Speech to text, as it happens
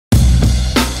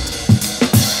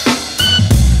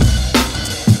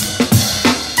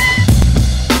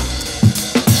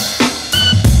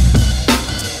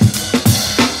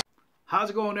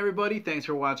going, everybody? Thanks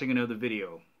for watching another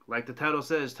video. Like the title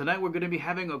says, tonight we're going to be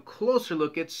having a closer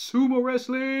look at sumo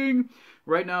wrestling.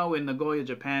 Right now in Nagoya,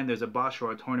 Japan, there's a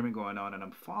Basho tournament going on, and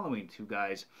I'm following two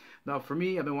guys. Now, for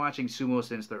me, I've been watching sumo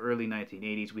since the early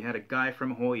 1980s. We had a guy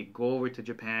from Hawaii go over to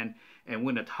Japan and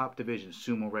win a top division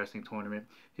sumo wrestling tournament.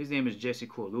 His name is Jesse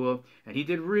Kuolua, and he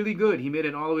did really good. He made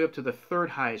it all the way up to the third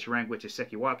highest rank, which is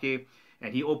Sekiwake.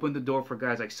 And he opened the door for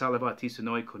guys like Salavati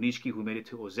Tsunoi Konishiki, who made it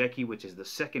to Ozeki, which is the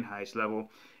second highest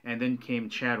level. And then came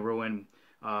Chad Rowan,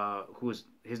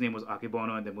 his name was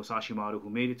Akebono, and then Musashi Maru, who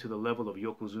made it to the level of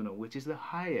Yokozuna, which is the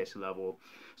highest level.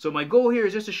 So my goal here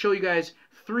is just to show you guys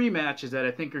 3 matches that I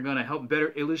think are going to help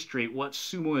better illustrate what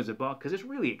sumo is about, because it's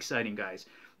really exciting, guys.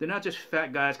 They're not just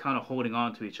fat guys kind of holding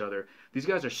on to each other. These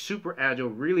guys are super agile,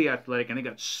 really athletic, and they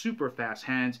got super fast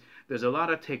hands. There's a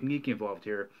lot of technique involved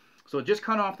here. So just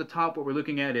kind of off the top, what we're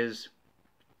looking at is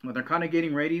when they're kind of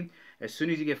getting ready, as soon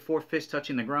as you get 4 fists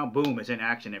touching the ground, boom, it's in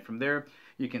action. And from there,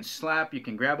 you can slap, you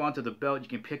can grab onto the belt, you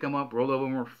can pick them up, roll over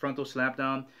them, or frontal slap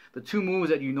down. The 2 moves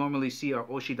that you normally see are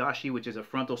Oshidashi, which is a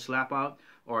frontal slap out,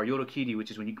 or Yorokiri,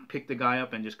 which is when you pick the guy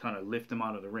up and just kind of lift him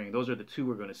out of the ring. Those are the 2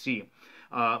 we're going to see.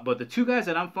 But the 2 guys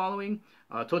that I'm following,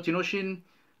 Tochinoshin,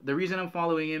 the reason I'm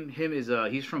following him is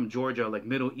he's from Georgia, like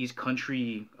Middle East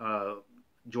country,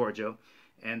 Georgia.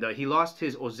 And he lost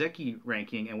his Ozeki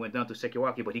ranking and went down to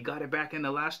Sekiwake, but he got it back in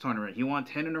the last tournament. He won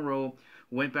 10 in a row,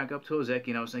 went back up to Ozeki,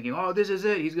 and I was thinking, oh, this is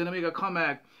it. He's going to make a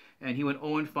comeback. And he went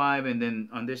 0-5, and then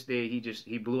on this day,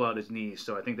 he blew out his knees.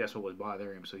 So I think that's what was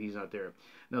bothering him, so he's not there.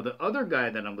 Now, the other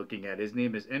guy that I'm looking at, his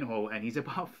name is Enho, and he's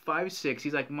about 5'6".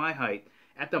 He's like my height.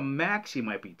 At the max, he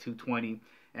might be 220.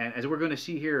 And as we're going to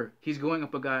see here, he's going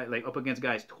up against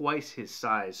guys twice his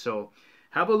size. So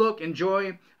have a look,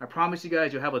 enjoy. I promise you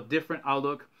guys you'll have a different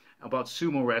outlook about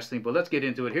sumo wrestling. But let's get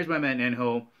into it. Here's my man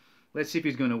Enho. Let's see if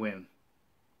he's going to win.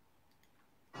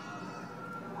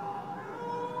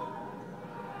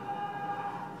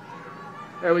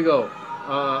 There we go.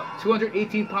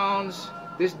 218 pounds.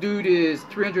 This dude is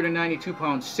 392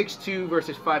 pounds, 6'2"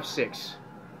 versus 5'6".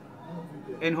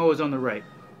 Enho is on the right,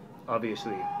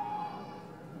 obviously.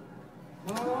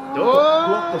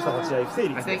 Oh!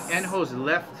 I think Enho's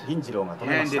left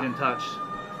hand didn't touch.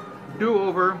 Do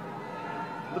over.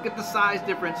 Look at the size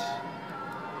difference.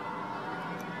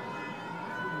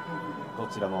 ど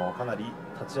ちらもかなり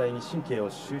立ち合いに神経を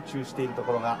集中していると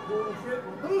ころが、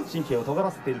神経を尖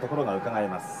らせているところが伺え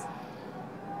ます。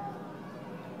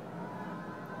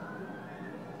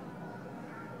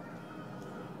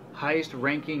 Highest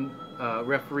ranking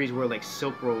referees were like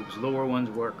silk robes, lower ones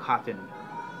were cotton.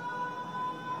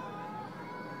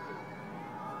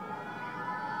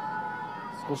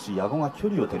 For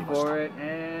it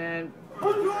and oh,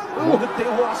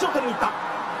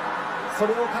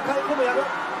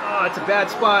 it's a bad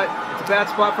spot. It's a bad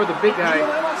spot for the big guy.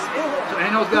 So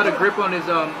Enho's got a grip on his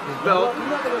belt.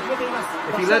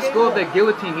 If he lets go of that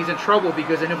guillotine, he's in trouble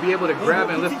because then he'll be able to grab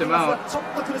and lift him out.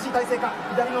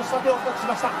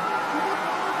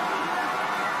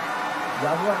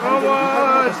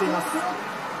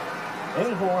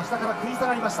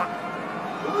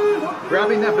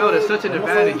 Grabbing that belt is such an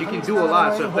advantage. You can do a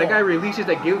lot. So if that guy releases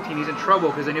that guillotine, he's in trouble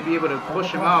because then he'll be able to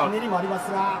push him out.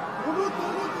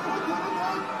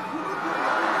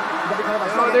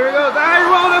 Oh, there he goes. Ah, he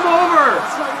rolled him over.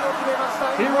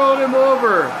 He rolled him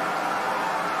over.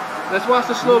 Let's watch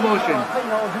the slow motion.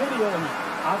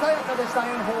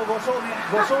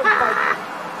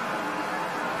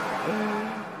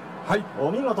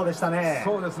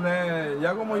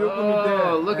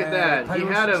 Oh, look at that. He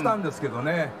had him.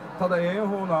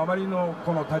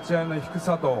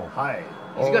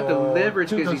 He's got the leverage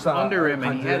because he's under him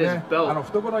and he had his belt. And the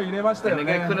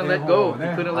guy couldn't let go.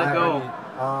 He couldn't let go.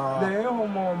 The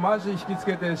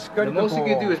most you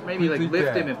can do is maybe like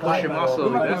lift him and push him off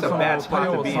slowly, but that's a bad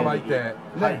spot to be in.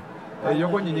 He's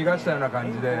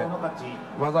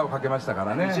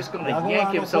just going to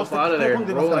yank himself out of there and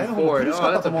roll him forward.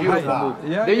 Oh, that's a beautiful move.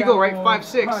 There you go, right?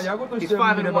 5'6". He's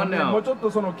 5-1 now.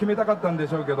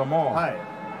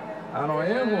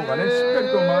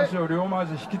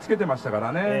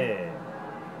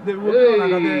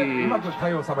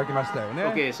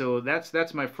 Okay, so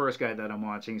that's my first guy that I'm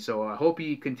watching. So I hope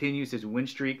he continues his win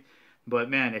streak. But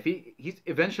man, if he's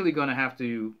eventually gonna have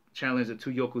to challenge the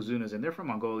 2 Yokozunas, and they're from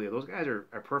Mongolia. Those guys are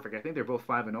perfect. I think they're both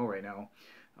 5-0 right now,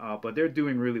 but they're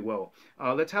doing really well.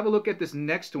 Let's have a look at this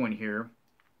next one here.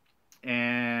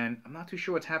 And I'm not too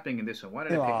sure what's happening in this one. Why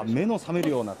did I pick this one?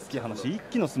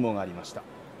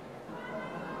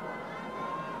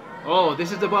 Oh,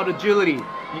 this is about agility.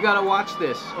 You gotta watch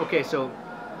this. Okay, so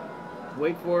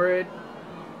wait for it.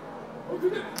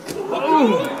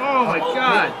 Oh my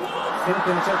God.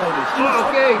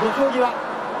 Okay.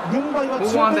 Who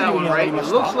won that one, right? It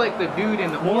looks like the dude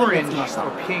in the orange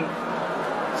or pink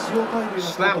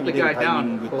slapped the guy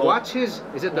down. But watch his,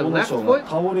 is it the left foot?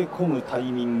 The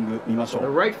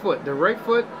right foot. The right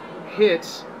foot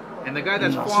hits, and the guy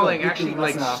that's falling actually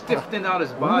like stiffened out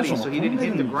his body so he didn't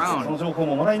hit the ground. He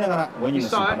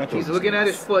saw it. He's looking at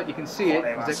his foot. You can see it.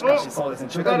 He's like, oh, I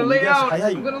gotta lay out.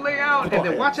 I'm gonna lay out. And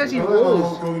then watch as he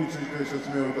rolls. Do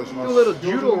a little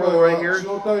judo roll right here.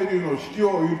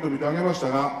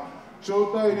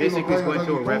 Basically, it's going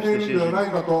to a ref's decision.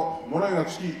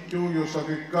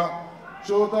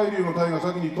 招待竜の体が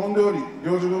先に飛んでおり、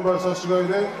領事軍配差し違い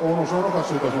で大野賞の勝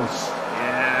ちといたします。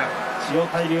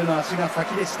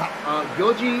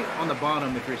 Gyoji on the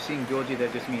bottom. If you're seeing Gyoji,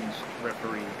 that just means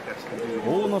referee. That's the dude.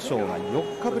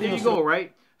 There you go,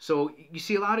 right? So you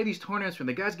see a lot of these tournaments when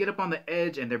the guys get up on the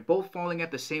edge and they're both falling at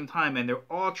the same time, and they're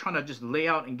all trying to just lay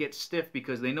out and get stiff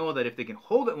because they know that if they can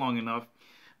hold it long enough,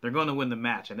 they're going to win the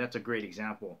match, and that's a great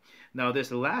example. Now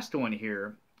this last one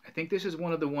here, I think this is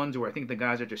one of the ones where I think the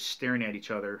guys are just staring at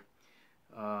each other.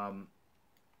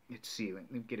 Let's see.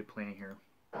 Let me get it playing here.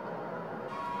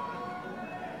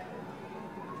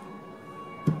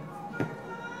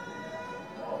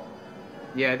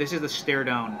 Yeah, this is the stare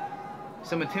down.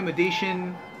 Some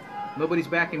intimidation. Nobody's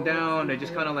backing down. They're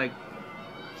just kind of like,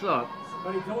 what's up?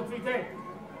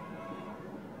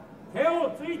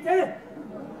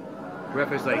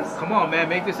 Ref is like, come on, man,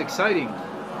 make this exciting.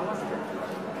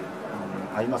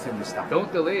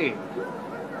 Don't delay.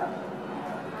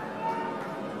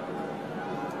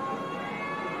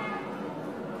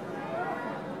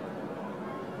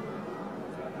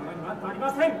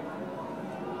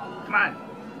 Come on.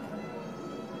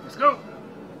 Let's go.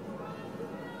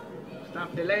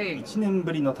 Stop delaying. The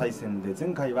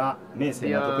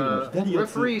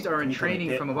referees are in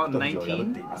training from about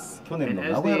 19, and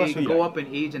as they go up in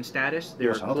age and status,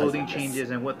 their clothing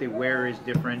changes and what they wear is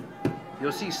different.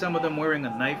 You'll see some of them wearing a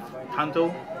knife,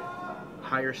 tanto,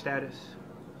 higher status.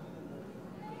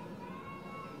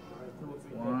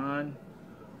 One.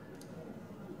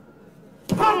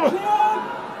 Oh!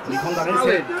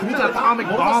 Solid. It's an atomic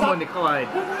bomb when they collide.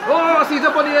 Oh, see, he's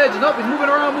up on the edge. Nope, he's moving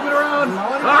around, moving around.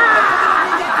 Ah!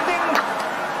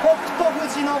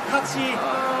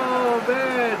 Oh,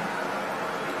 man.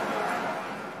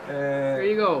 There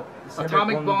you go.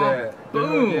 Atomic bomb.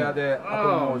 Boom.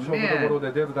 Oh, man.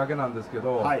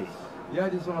 You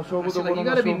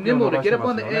gotta be nimble to get up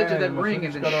on the edge of that ring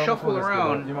and then shuffle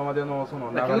around.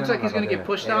 Like it looks like he's gonna get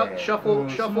pushed out, shuffle,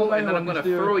 shuffle, and then I'm gonna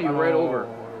throw you right over.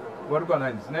 Well,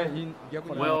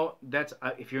 that's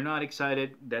if you're not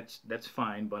excited, that's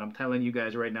fine. But I'm telling you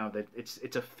guys right now that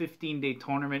it's a 15-day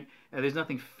tournament, and there's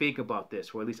nothing fake about this,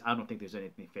 or at least I don't think there's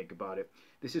anything fake about it.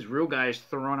 This is real guys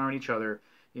throwing on each other.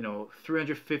 You know,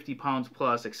 350 pounds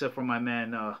plus, except for my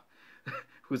man.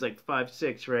 Who's like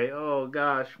 5'6", right? Oh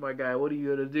gosh, my guy, what are you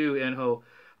gonna do, Enho?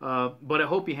 But I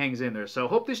hope he hangs in there. So I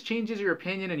hope this changes your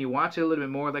opinion and you watch it a little bit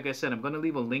more. Like I said, I'm gonna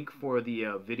leave a link for the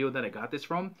video that I got this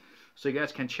from, so you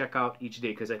guys can check out each day,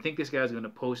 because I think this guy's gonna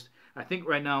post. I think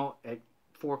right now at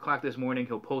 4 o'clock this morning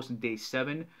he'll post in day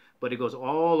 7, but it goes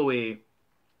all the way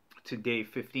to day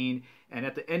 15. And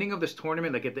at the ending of this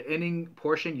tournament, like at the ending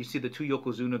portion, you see the 2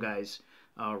 Yokozuna guys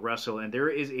wrestle, and there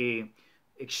is a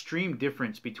extreme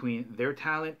difference between their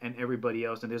talent and everybody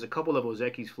else. And there's a couple of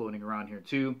Ozekis floating around here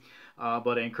too,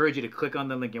 but I encourage you to click on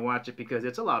the link and watch it, because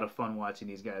it's a lot of fun watching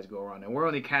these guys go around. And we're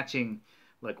only catching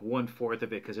like 1/4 of it,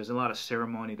 because there's a lot of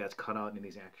ceremony that's cut out in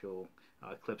these actual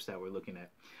clips that we're looking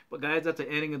at. But guys, that's the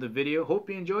ending of the video. Hope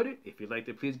you enjoyed it. If you liked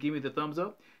it, please give me the thumbs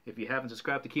up. If you haven't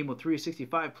subscribed to Kimo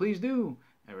 365, please do.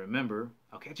 And remember,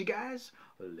 I'll catch you guys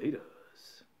later.